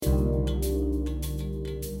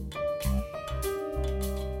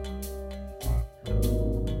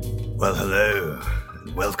Well, hello,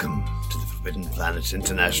 and welcome to the Forbidden Planet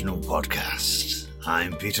International podcast.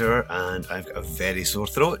 I'm Peter, and I've got a very sore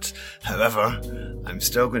throat. However, I'm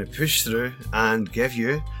still going to push through and give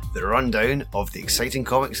you the rundown of the exciting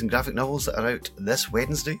comics and graphic novels that are out this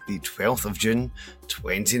Wednesday, the 12th of June,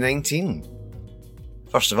 2019.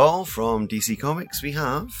 First of all, from DC Comics, we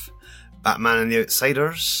have Batman and the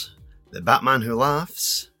Outsiders, The Batman Who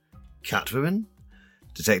Laughs, Catwoman,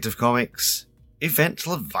 Detective Comics, Event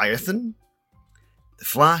Leviathan, The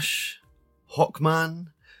Flash, Hawkman,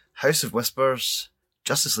 House of Whispers,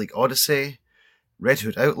 Justice League Odyssey, Red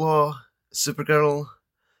Hood Outlaw, Supergirl,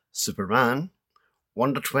 Superman,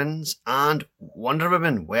 Wonder Twins, and Wonder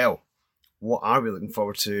Woman. Well, what are we looking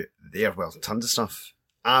forward to there? Well, tons of stuff.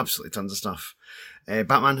 Absolutely tons of stuff.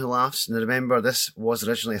 Batman Who Laughs. Now remember, this was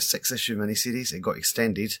originally a 6-issue miniseries. It got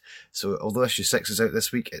extended. So although issue 6 is out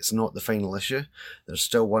this week, it's not the final issue. There's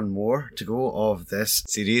still one more to go of this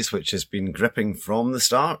series, which has been gripping from the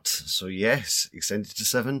start. So yes, extended to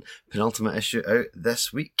 7. Penultimate issue out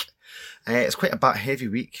this week. It's quite a bat-heavy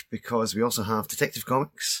week because we also have Detective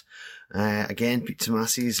Comics. Again, Pete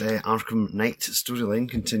Tomasi's Arkham Knight storyline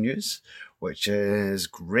continues, which is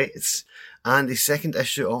great. And the second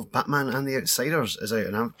issue of Batman and the Outsiders is out,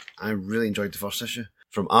 and I really enjoyed the first issue.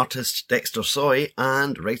 From artist Dexter Soy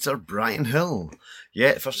and writer Brian Hill.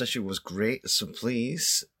 Yeah, the first issue was great, so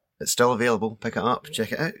please, it's still available. Pick it up,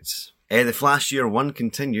 check it out. The Flash Year 1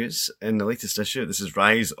 continues in the latest issue. This is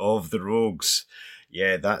Rise of the Rogues.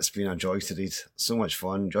 Yeah, that's been a joy to read. So much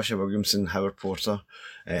fun. Joshua Williamson, Howard Porter,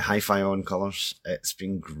 Hi-Fi on colours. It's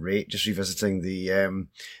been great just revisiting the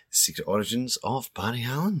secret origins of Barry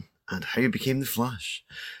Allen and how he became the Flash.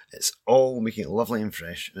 It's all making it lovely and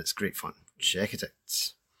fresh, and it's great fun. Check it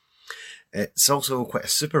out. It's also quite a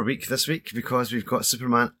super week this week because we've got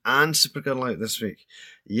Superman and Supergirl out this week.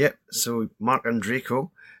 Yep, so Mark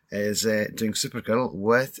Andreyko is doing Supergirl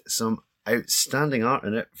with some outstanding art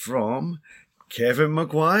in it from Kevin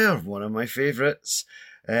Maguire, one of my favourites.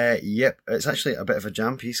 Yep, it's actually a bit of a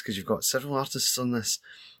jam piece because you've got several artists on this.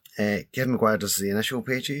 Kevin Maguire does the initial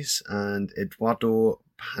pages and Eduardo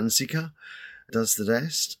Pansica does the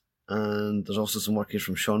rest. And there's also some work here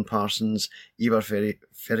from Sean Parsons, Ibar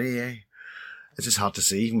Ferrier. It's just hard to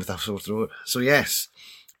say even with a sore throat. So yes,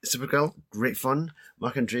 Supergirl, great fun.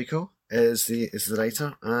 Mark Andreyko is the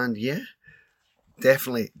writer, and yeah,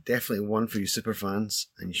 definitely one for you super fans,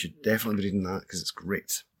 and you should definitely be reading that because it's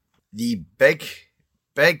great. The big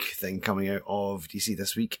thing coming out of DC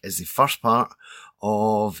this week is the first part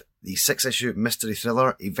of the 6-issue mystery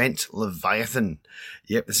thriller Event Leviathan.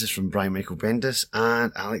 Yep, this is from Brian Michael Bendis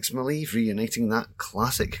and Alex Maleev, reuniting that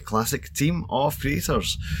classic team of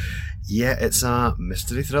creators. Yeah, it's a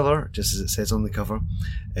mystery thriller, just as it says on the cover,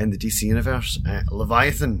 in the DC universe.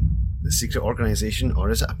 Leviathan, the secret organisation,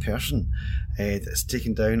 or is it a person that's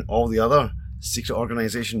taken down all the other secret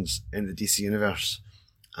organisations in the DC universe?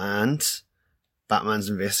 And Batman's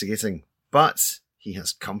investigating, but he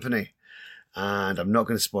has company. And I'm not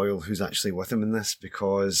going to spoil who's actually with him in this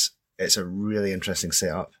because it's a really interesting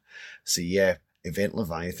setup. So yeah, Event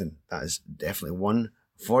Leviathan, that is definitely one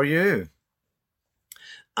for you.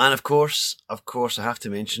 And of course, I have to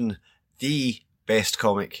mention the best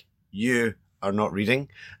comic you are not reading,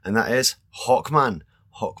 and that is Hawkman.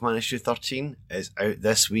 Hawkman issue 13 is out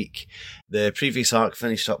this week. The previous arc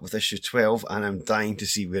finished up with issue 12, and I'm dying to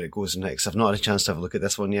see where it goes next. I've not had a chance to have a look at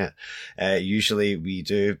this one yet. Usually we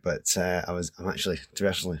do, but I'm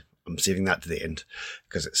saving that to the end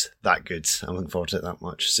because it's that good. I'm looking forward to it that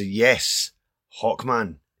much. So yes,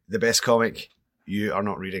 Hawkman, the best comic you are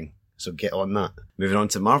not reading. So get on that. Moving on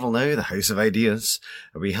to Marvel now, the House of Ideas.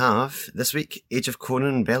 We have this week Age of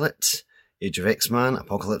Conan Bellet, Age of X-Man,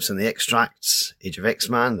 Apocalypse and the Extracts, Age of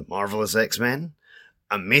X-Man, The Marvelous X-Men,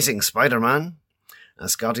 Amazing Spider-Man,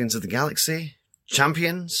 As Guardians of the Galaxy,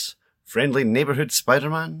 Champions, Friendly Neighborhood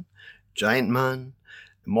Spider-Man, Giant Man,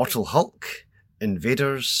 Immortal Hulk,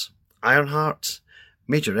 Invaders, Ironheart,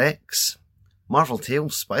 Major X, Marvel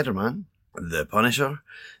Tales Spider-Man, The Punisher,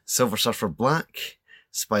 Silver Surfer Black,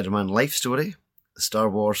 Spider-Man Life Story, Star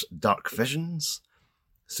Wars Dark Visions,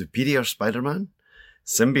 Superior Spider-Man,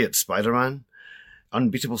 Symbiote Spider-Man,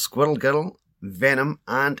 Unbeatable Squirrel Girl, Venom,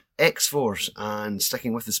 and X-Force. And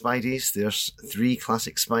sticking with the Spideys, there's 3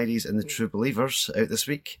 classic Spideys in the True Believers out this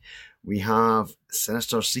week. We have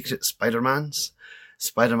Sinister Secret Spider-Mans,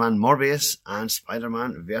 Spider-Man Morbius, and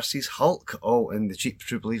Spider-Man vs. Hulk, all in the cheap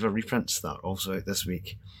True Believer reprints that are also out this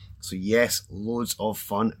week. So yes, loads of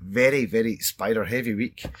fun. Very, very spider-heavy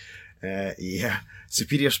week. Yeah.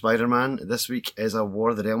 Superior Spider-Man this week is a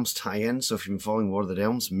War of the Realms tie-in, so if you've been following War of the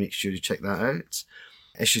Realms, make sure you check that out.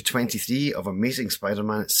 Issue 23 of Amazing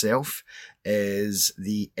Spider-Man itself is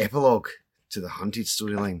the epilogue to the Hunted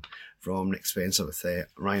storyline from Nick Spencer with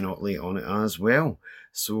Ryan Otley on it as well.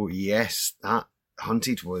 So yes, that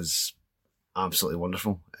Hunted was absolutely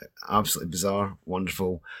wonderful, absolutely bizarre,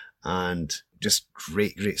 wonderful, and just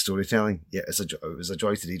great storytelling. Yeah, it was a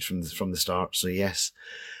joy to read from the start. So yes,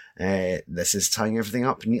 this is tying everything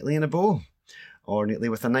up neatly in a bow, or neatly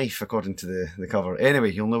with a knife, according to the cover.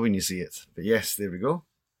 Anyway, you'll know when you see it. But yes, there we go.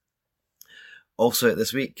 Also out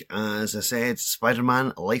this week, as I said,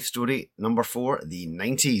 Spider-Man Life Story number 4, the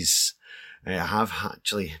 90s. I have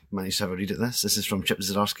actually managed to have a read at this. This is from Chip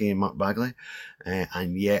Zdarsky and Mark Bagley.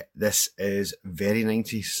 And yet, this is very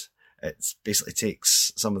 90s. It basically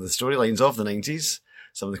takes some of the storylines of the 90s,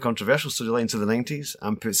 some of the controversial storylines of the 90s,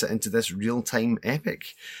 and puts it into this real-time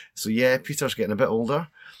epic. So yeah, Peter's getting a bit older,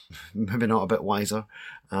 maybe not a bit wiser,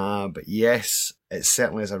 but yes, it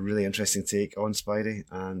certainly is a really interesting take on Spidey,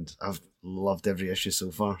 and I've loved every issue so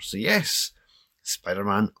far. So yes,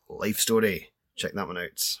 Spider-Man Life Story. Check that one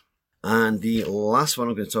out. And the last one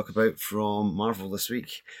I'm going to talk about from Marvel this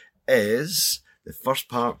week is the first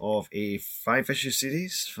part of a 5-issue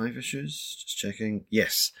series. 5 issues? Just checking.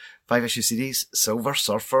 Yes, 5-issue series, Silver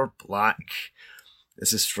Surfer Black.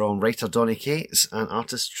 This is from writer Donny Cates and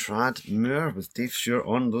artist Trad Moore, with Dave Stewart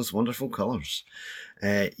on those wonderful colours.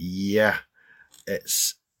 Yeah,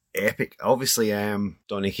 it's epic. Obviously,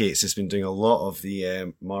 Donny Cates has been doing a lot of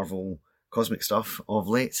the Marvel cosmic stuff of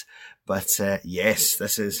late, but yes,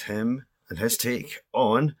 this is him and his take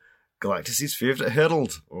on Galactus' favourite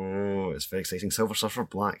herald. Oh, it's very exciting. Silver Surfer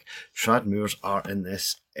Black. Trad Moore's art in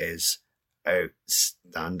this is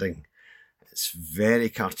outstanding. It's very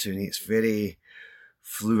cartoony. It's very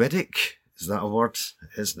fluidic. Is that a word?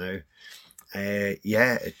 It is now.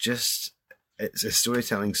 Yeah, it's his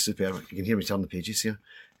storytelling superb. You can hear me turn the pages here.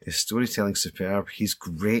 His storytelling superb. He's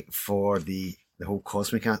great for the whole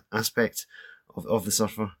cosmic aspect of the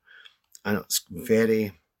Surfer, and it's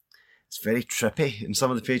very trippy in some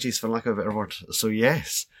of the pages, for lack of a better word. So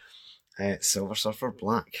yes, Silver Surfer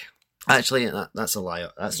Black. Actually, that's a lie.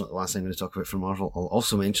 That's not the last thing I'm going to talk about from Marvel. I'll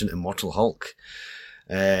also mention Immortal Hulk.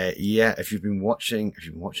 Yeah, if you've been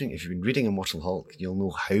reading Immortal Hulk, you'll know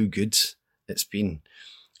how good it's been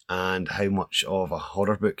and how much of a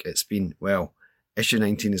horror book it's been. Well, issue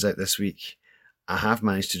 19 is out this week. I have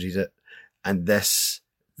managed to read it, and this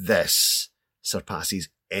surpasses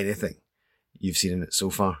anything you've seen in it so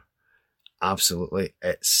far. Absolutely,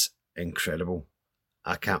 it's incredible.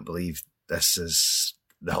 I can't believe this is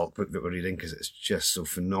the Hulk book that we're reading, because it's just so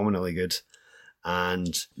phenomenally good,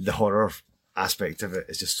 and the horror aspect of it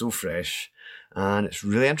is just so fresh, and it's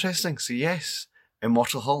really interesting. So yes,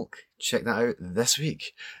 Immortal Hulk, check that out this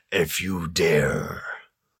week if you dare.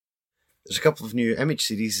 There's a couple of new Image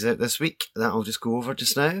series out this week that I'll just go over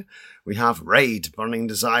just now. We have Raid Burning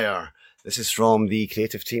Desire. This is from the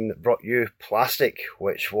creative team that brought you Plastic,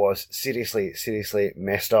 which was seriously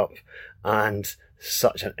messed up and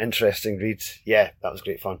such an interesting read. Yeah, that was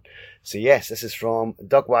great fun. So yes, this is from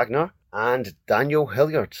Doug Wagner and Daniel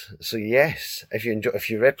Hilliard. So yes, if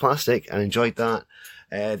you read Plastic and enjoyed that,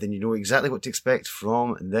 then you know exactly what to expect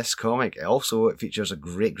from this comic. It features a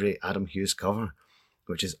great Adam Hughes cover,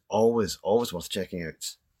 which is always worth checking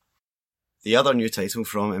out. The other new title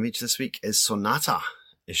from Image this week is Sonata,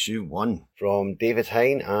 issue 1, from David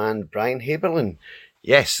Hine and Brian Haberlin.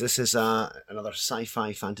 Yes, this is another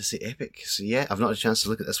sci-fi fantasy epic. So yeah, I've not had a chance to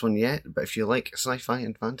look at this one yet, but if you like sci-fi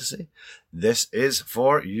and fantasy, this is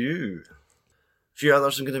for you. A few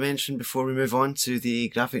others I'm going to mention before we move on to the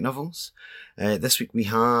graphic novels. This week we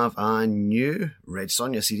have a new Red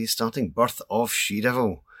Sonja series starting, Birth of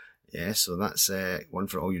She-Devil. Yeah, so that's one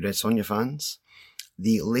for all you Red Sonja fans.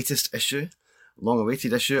 The latest issue,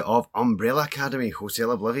 long-awaited issue of Umbrella Academy, Hotel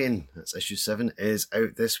Oblivion. That's issue 7, is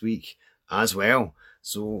out this week as well.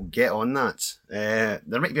 So get on that. There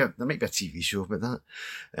might be a TV show about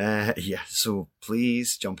that. Yeah, so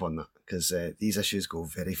please jump on that, because these issues go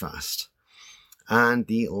very fast. And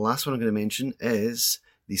the last one I'm going to mention is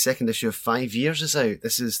the second issue of 5 Years is out.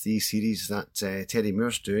 This is the series that Terry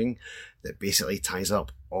Moore's doing that basically ties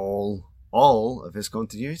up all of his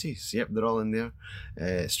continuities. Yep, they're all in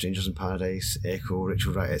there. Strangers in Paradise, Echo,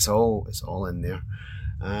 Rachel Wright, it's all in there.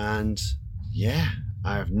 And yeah,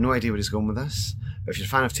 I have no idea where he's going with this. But if you're a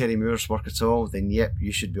fan of Terry Moore's work at all, then yep,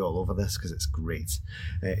 you should be all over this, because it's great.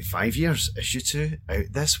 5 Years, issue 2, out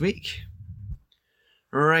this week.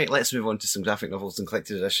 Right, let's move on to some graphic novels and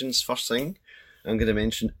collected editions. First thing I'm going to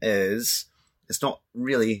mention is, it's not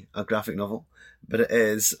really a graphic novel, but it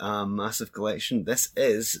is a massive collection. This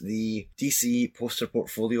is the DC poster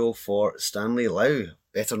portfolio for Stanley Lau,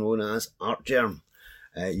 better known as Art Germ.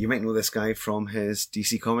 You might know this guy from his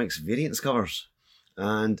DC Comics variants covers.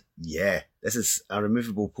 And yeah, this is a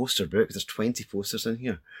removable poster book. There's 20 posters in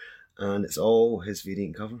here. And it's all his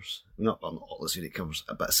variant covers. Not all his variant covers,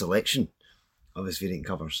 but a selection of his variant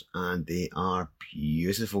covers. And they are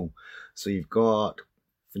beautiful. So you've got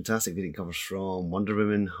fantastic variant covers from Wonder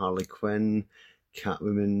Woman, Harley Quinn,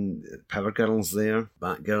 Catwoman, Power Girl's there.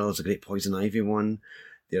 Batgirl's a great Poison Ivy one.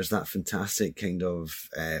 There's that fantastic kind of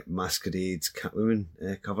Masquerade Catwoman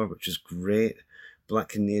cover, which is great. Black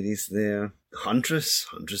Canary's there. Huntress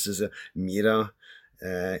is a Mira.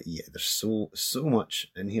 Yeah, there's so much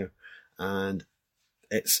in here. And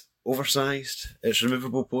it's oversized. It's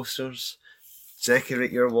removable posters.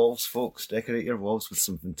 Decorate your walls, folks. Decorate your walls with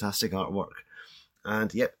some fantastic artwork.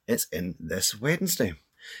 And yep, it's in this Wednesday.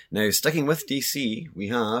 Now, sticking with DC, we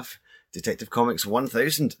have Detective Comics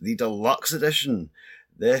 1000, the deluxe edition.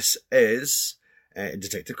 This is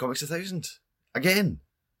Detective Comics 1000. Again,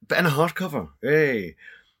 but in a hardcover. Hey!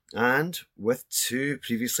 And with 2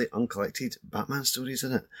 previously uncollected Batman stories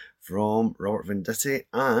in it from Robert Venditti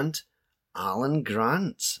and Alan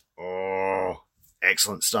Grant. Oh,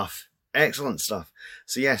 excellent stuff. Excellent stuff.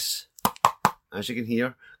 So yes, as you can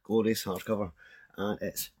hear, glorious hardcover. And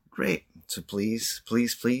it's great. So please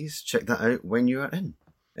check that out when you are in.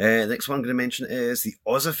 The next one I'm going to mention is The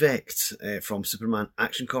Oz Effect from Superman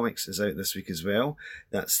Action Comics is out this week as well.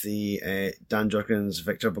 That's the Dan Jurgens,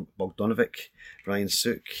 Victor Bogdanovic, Brian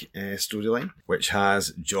Suk storyline, which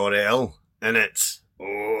has Jor-El in it.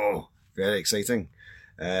 Oh, very exciting.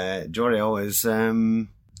 Jor-El is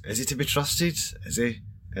he to be trusted? Is he?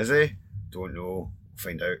 Don't know.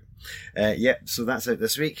 Find out. Yep, so that's out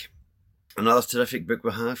this week. Another terrific book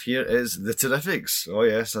we have here is The Terrifics. Oh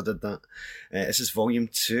yes, I did that. This is volume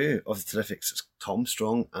 2 of The Terrifics. It's Tom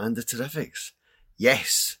Strong and The Terrifics.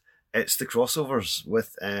 Yes, it's the crossovers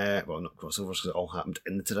with, well, not crossovers because it all happened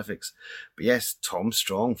in The Terrifics. But yes, Tom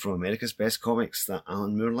Strong from America's Best Comics, that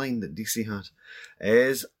Alan Moore line that DC had,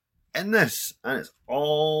 is in this. And it's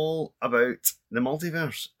all about the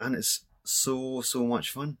multiverse. And it's so much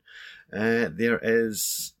fun. There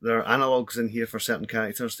are analogues in here for certain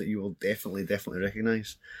characters that you will definitely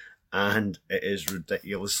recognise, and it is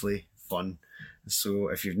ridiculously fun. So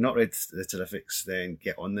if you've not read The Terrifics, then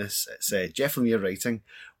get on this. It's Jeff Lemire writing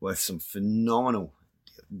with some phenomenal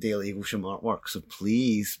Dale Eaglesham artwork, so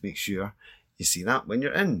please make sure you see that when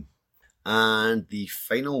you're in. And the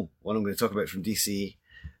final one I'm going to talk about from DC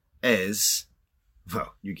is,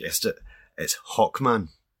 well, you guessed it, it's Hawkman.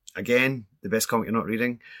 Again, the best comic you're not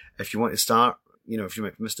reading. If you want to start, if you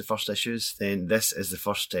might miss the first issues, then this is the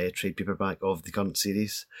first trade paperback of the current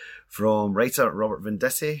series from writer Robert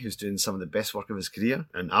Venditti, who's doing some of the best work of his career,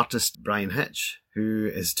 and artist Brian Hitch,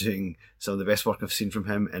 who is doing some of the best work I've seen from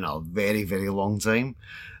him in a very long time.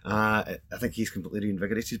 I think he's completely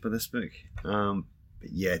reinvigorated by this book. But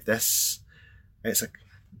yeah,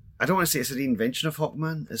 I don't want to say it's a reinvention of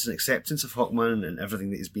Hawkman. It's an acceptance of Hawkman and everything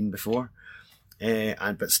that he's been before.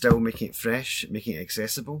 But still making it fresh, making it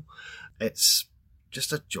accessible. It's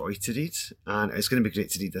just a joy to read, and it's going to be great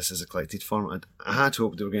to read this as a collected form. I had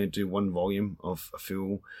hoped they were going to do 1 volume of a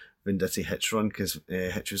full Venditti Hitch run, because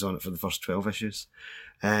Hitch was on it for the first 12 issues,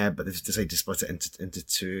 but they've decided to split it into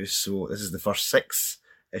 2, so this is the first 6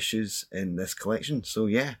 issues in this collection. So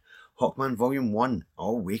yeah, Hawkman Volume 1,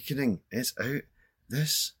 Awakening, is out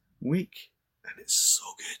this week, and it's so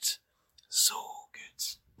good. So good.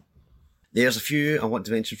 There's a few I want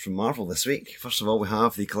to mention from Marvel this week. First of all, we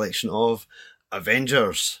have the collection of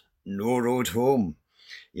Avengers, No Road Home.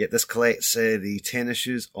 Yet this collects the 10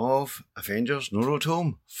 issues of Avengers, No Road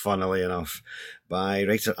Home, funnily enough, by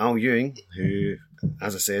writer Al Ewing, who,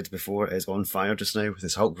 as I said before, is on fire just now with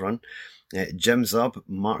his Hulk run. Jim Zub,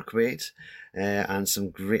 Mark Waid, and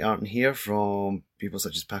some great art in here from people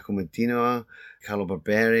such as Paco Medina, Carlo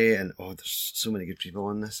Barberi, and there's so many good people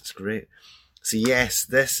on this. It's great. So yes,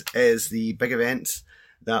 this is the big event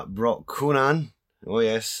that brought Conan, oh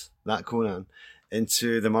yes, that Conan,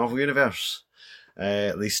 into the Marvel Universe,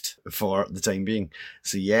 at least for the time being.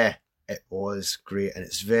 So yeah, it was great, and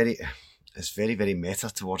it's very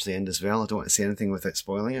meta towards the end as well. I don't want to say anything without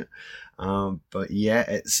spoiling it, but yeah,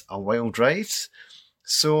 it's a wild ride.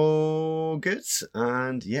 So good.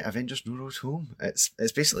 And yeah, Avengers No Road Home. It's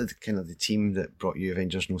basically the team that brought you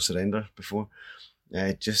Avengers No Surrender before.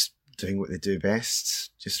 Just doing what they do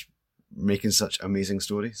best, just making such amazing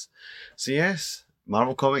stories. So yes,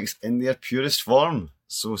 Marvel Comics in their purest form.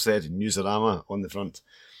 So said Newsarama on the front.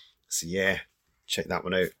 So yeah, check that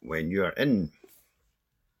one out when you are in.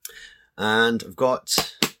 And I've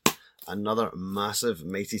got another massive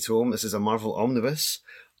mighty tome. This is a Marvel omnibus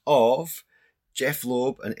of Jeff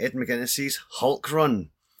Loeb and Ed McGuinness's Hulk run.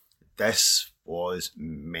 This was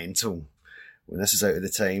mental. When this was out at the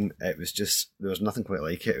time, it was just, there was nothing quite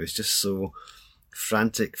like it. It was just so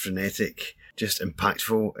frantic, frenetic, just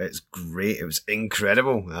impactful. It's great. It was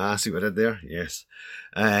incredible. See what I did there? Yes.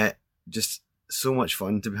 Just so much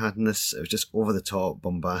fun to be had in this. It was just over the top,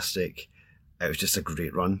 bombastic. It was just a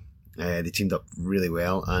great run. They teamed up really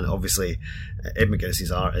well, and obviously Ed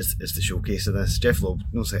McGuinness's art is the showcase of this. Jeff Loeb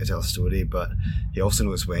knows how to tell a story, but he also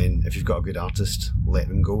knows when, if you've got a good artist, let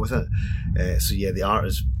them go with it. So yeah, the art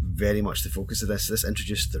is very much the focus of this. This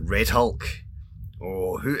introduced the Red Hulk.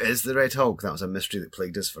 Oh, who is the Red Hulk? That was a mystery that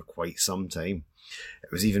plagued us for quite some time.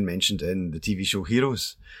 It was even mentioned in the TV show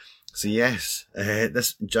Heroes. So yes,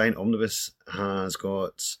 this giant omnibus has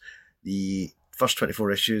got the first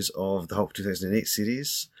 24 issues of the Hulk 2008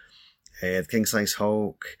 series, the King Size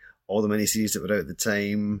Hulk, all the miniseries that were out at the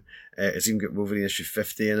time. It's even got Wolverine issue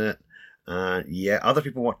 50 in it. Yeah, other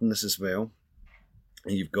people worked on this as well.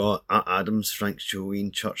 You've got Art Adams, Frank Cho,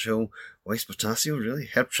 Ian Churchill, Wes Portacio, really,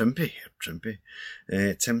 Herb Trimpe,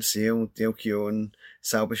 Tim Sale, Dale Keown,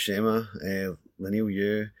 Sal Buscema, Linnell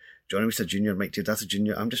Yu, Johnny Wheeler Jr., Mike Deodato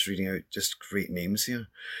Jr. I'm just reading out just great names here.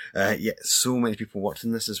 Yeah, so many people worked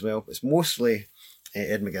in this as well. It's mostly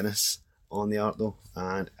Ed McGuinness on the art though,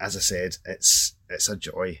 and as I said, it's a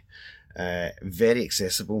joy. Very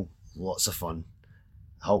accessible, lots of fun.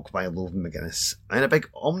 Hulk by Loeb and McGuinness, and a big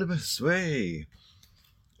omnibus, way.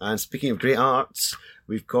 And speaking of great art,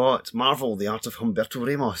 we've got Marvel, the art of Humberto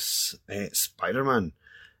Ramos, Spider-Man,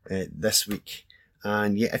 this week.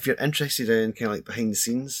 And yeah, if you're interested in kind of like behind the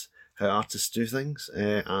scenes, how artists do things,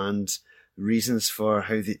 and reasons for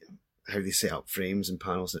how they set up frames and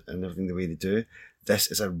panels and everything the way they do, this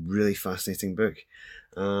is a really fascinating book.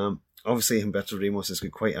 Obviously, Humberto Ramos has got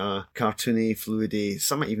quite a cartoony, fluidy,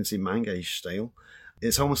 some might even say manga-ish style.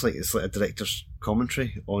 It's almost like it's like a director's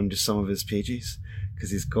commentary on just some of his pages, because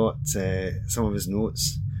he's got some of his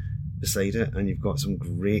notes beside it, and you've got some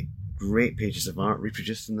great pages of art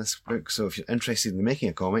reproduced in this book. So if you're interested in the making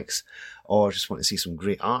of comics, or just want to see some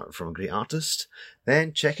great art from a great artist,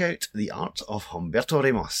 then check out The Art of Humberto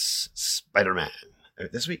Ramos, Spider-Man,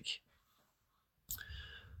 out this week.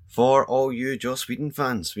 For all you Joss Whedon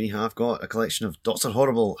fans, we have got a collection of Dr.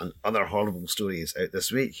 Horrible and Other Horrible Stories out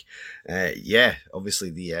this week. Yeah, obviously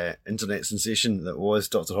the internet sensation that was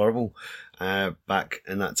Dr. Horrible, back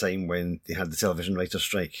in that time when they had the television writer's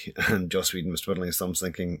strike, and Joss Whedon was twiddling his thumbs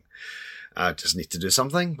thinking, I just need to do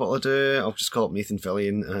something. What'll I do? I'll just call up Nathan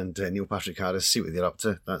Fillion and Neil Patrick Harris, see what they're up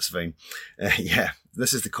to. That's fine. Yeah,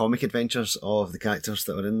 this is the comic adventures of the characters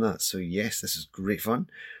that are in that. So yes, this is great fun.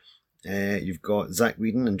 You've got Zach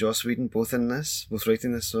Whedon and Joss Whedon both writing this,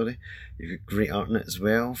 You've got great art in it as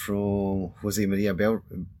well from Jose Maria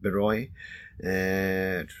Beroy.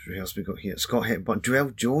 Who else we got here? Scott Hepburn,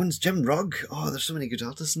 Joelle Jones, Jim Rugg. Oh, there's so many good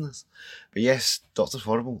artists in this. But yes, Dr.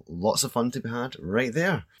 Horrible, lots of fun to be had right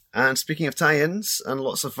there. And speaking of tie-ins and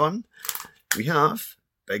lots of fun, we have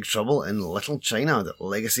Big Trouble in Little China. The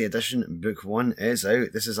Legacy Edition Book 1 is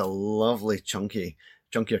out. This is a lovely chunkier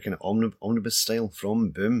kind of omnibus style from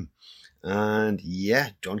Boom. And yeah,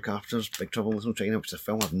 John Carpenter's Big Trouble in Little China, which is a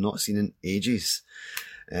film I've not seen in ages.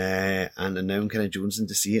 And now I'm kind of jonesing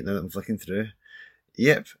to see it now that I'm flicking through.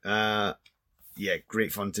 Yep. Yeah,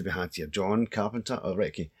 great fun to be had here. John Carpenter. Oh, right,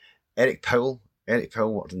 okay. Eric Powell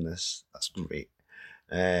worked in this. That's great.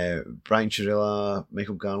 Brian Churilla,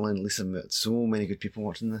 Michael Garland, Lisa Moot. So many good people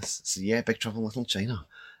worked in this. So yeah, Big Trouble in Little China.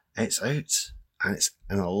 It's out. And it's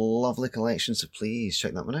in a lovely collection, so please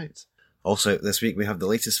check that one out. Also out this week, we have the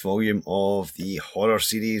latest volume of the horror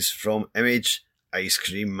series from Image, Ice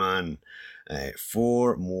Cream Man.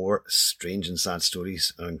 4 more strange and sad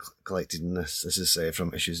stories are collected in this. This is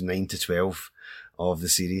from issues 9 to 12 of the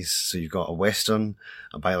series. So you've got a western,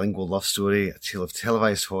 a bilingual love story, a tale of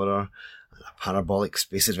televised horror, and a parabolic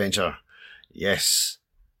space adventure. Yes,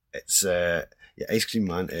 it's Ice Cream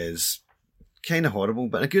Man is kind of horrible,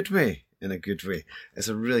 but in a good way. It's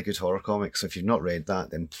a really good horror comic, so if you've not read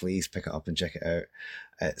that, then please pick it up and check it out.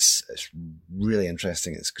 It's really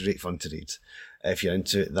interesting. It's great fun to read if you're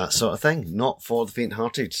into that sort of thing. Not for the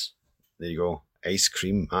faint-hearted. There you go. Ice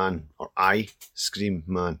Cream Man, or I Scream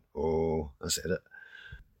Man. Oh, I said it.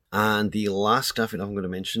 And the last graphic novel I'm going to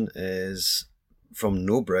mention is from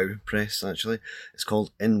No Brow Press, actually. It's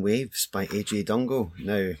called In Waves by A.J. Dungo.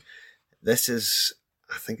 Now, this is,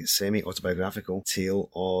 I think it's semi-autobiographical tale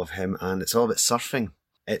of him, and it's all about surfing.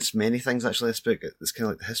 It's many things, actually, this book. It's kind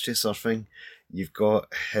of like the history of surfing. You've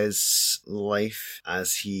got his life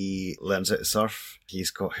as he learns how to surf.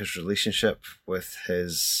 He's got his relationship with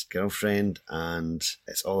his girlfriend, and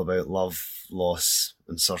it's all about love, loss,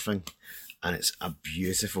 and surfing. and it's a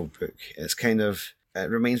beautiful book. It's kind of, it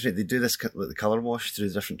reminds me, they do this like the colour wash through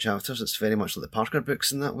the different chapters. It's very much like the Parker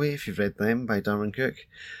books in that way, if you've read them by Darwin Cook.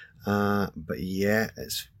 But yeah,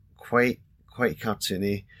 it's quite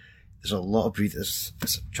cartoony. There's a lot of breath. It's a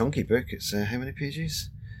chunky book. It's how many pages?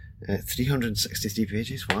 363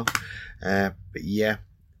 pages. Wow. But yeah,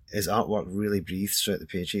 his artwork really breathes throughout the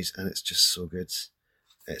pages, and it's just so good.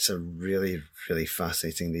 It's a really, really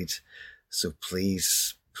fascinating read. So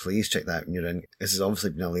please check that out when you're in. This has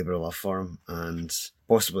obviously been a labour of love for him, and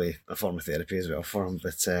possibly a form of therapy as well for him.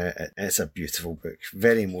 But it's a beautiful book,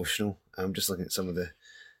 very emotional. I'm just looking at some of the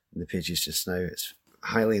pages just now. It's a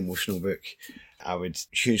highly emotional book. I would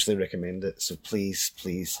hugely recommend it. So please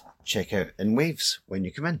check out In Waves when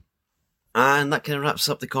you come in. And that kind of wraps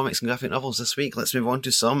up the comics and graphic novels this week. Let's move on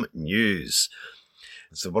to some news.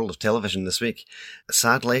 It's the world of television this week.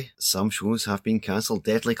 Sadly, some shows have been cancelled.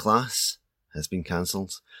 Deadly Class has been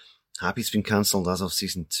cancelled. Happy's been cancelled as of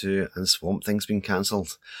season 2, and Swamp Thing's been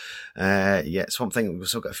cancelled. Swamp Thing we've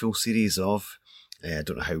still got a full series of. I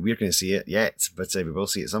don't know how we're going to see it yet, but we will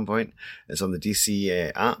see it at some point. It's on the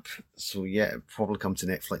DC app, so yeah, it'll probably come to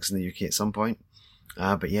Netflix in the UK at some point.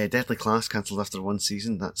 But yeah, Deadly Class cancelled after one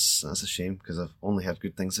season. That's a shame, because I've only heard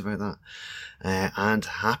good things about that. And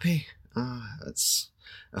Happy, I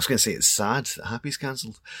was going to say it's sad that Happy's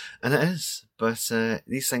cancelled, and it is, but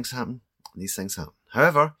these things happen.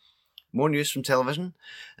 However, more news from television.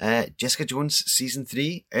 Jessica Jones season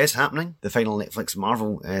 3 is happening. The final Netflix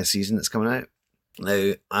Marvel season that's coming out.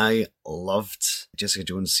 Now, I loved Jessica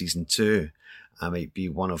Jones season 2. I might be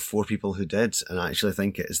one of 4 people who did, and I actually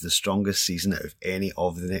think it is the strongest season out of any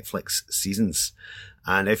of the Netflix seasons.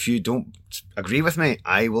 And if you don't agree with me,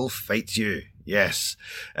 I will fight you. Yes.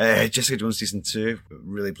 Jessica Jones season 2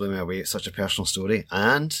 really blew me away. It's such a personal story.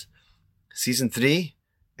 And season 3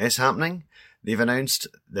 is happening. They've announced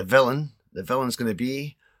the villain. The villain's going to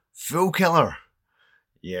be Fool Killer.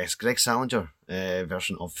 Yes, Greg Salinger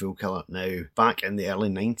version of Fool Killer. Now, back in the early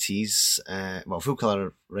 90s, Fool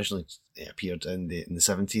Killer originally appeared in the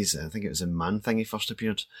 70s. I think it was in Man-Thing he first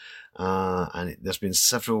appeared. And there's been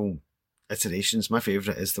several iterations. My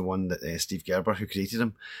favourite is the one that Steve Gerber, who created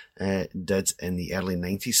him, did in the early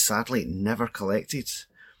 90s. Sadly, never collected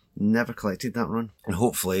that run. And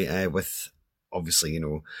hopefully, with obviously,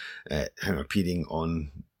 him appearing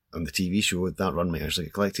on the TV show, that run might actually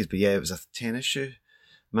get collected. But yeah, it was a 10-issue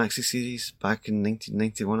maxi series back in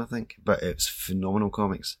 1991, I think. But it's phenomenal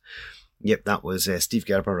comics. Yep, that was Steve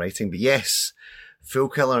Gerber writing. But yes, Fool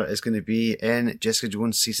Killer is going to be in Jessica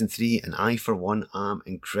Jones season 3, and I, for one, am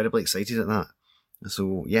incredibly excited at that.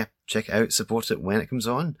 So yeah, check it out, support it when it comes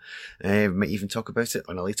on. We might even talk about it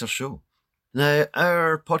on a later show. Now,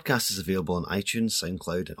 our podcast is available on iTunes,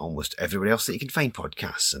 SoundCloud, and almost everywhere else that you can find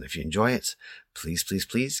podcasts. And if you enjoy it, please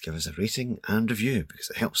give us a rating and review, because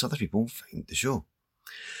it helps other people find the show.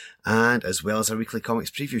 And as well as our weekly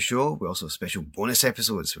comics preview show, we also have special bonus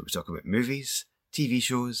episodes where we talk about movies, TV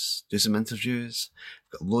shows, do some interviews.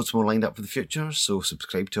 We've got loads more lined up for the future, so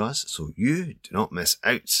subscribe to us so you do not miss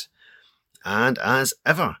out. And as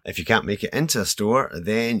ever, if you can't make it into a store,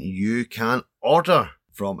 then you can order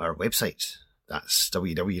from our website. That's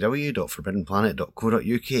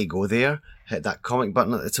www.forbiddenplanet.co.uk. Go there, hit that comic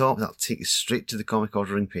button at the top. That'll take you straight to the comic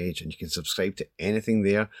ordering page, and you can subscribe to anything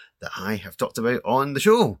there that I have talked about on the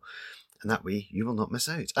show. And that way you will not miss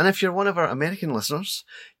out. And if you're one of our American listeners,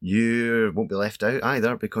 you won't be left out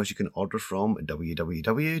either, because you can order from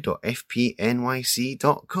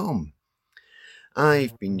www.fpnyc.com.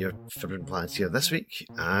 I've been your Forbidden Planeteer this week,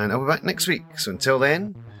 and I'll be back next week. So until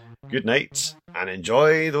then, good night, and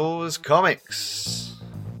enjoy those comics.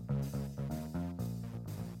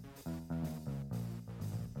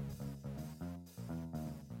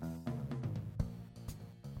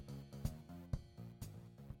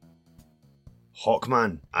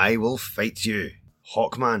 Hawkman, I will fight you.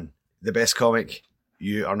 Hawkman, the best comic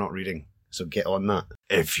you are not reading. So get on that.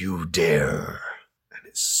 If you dare. And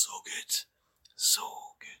it's so good. So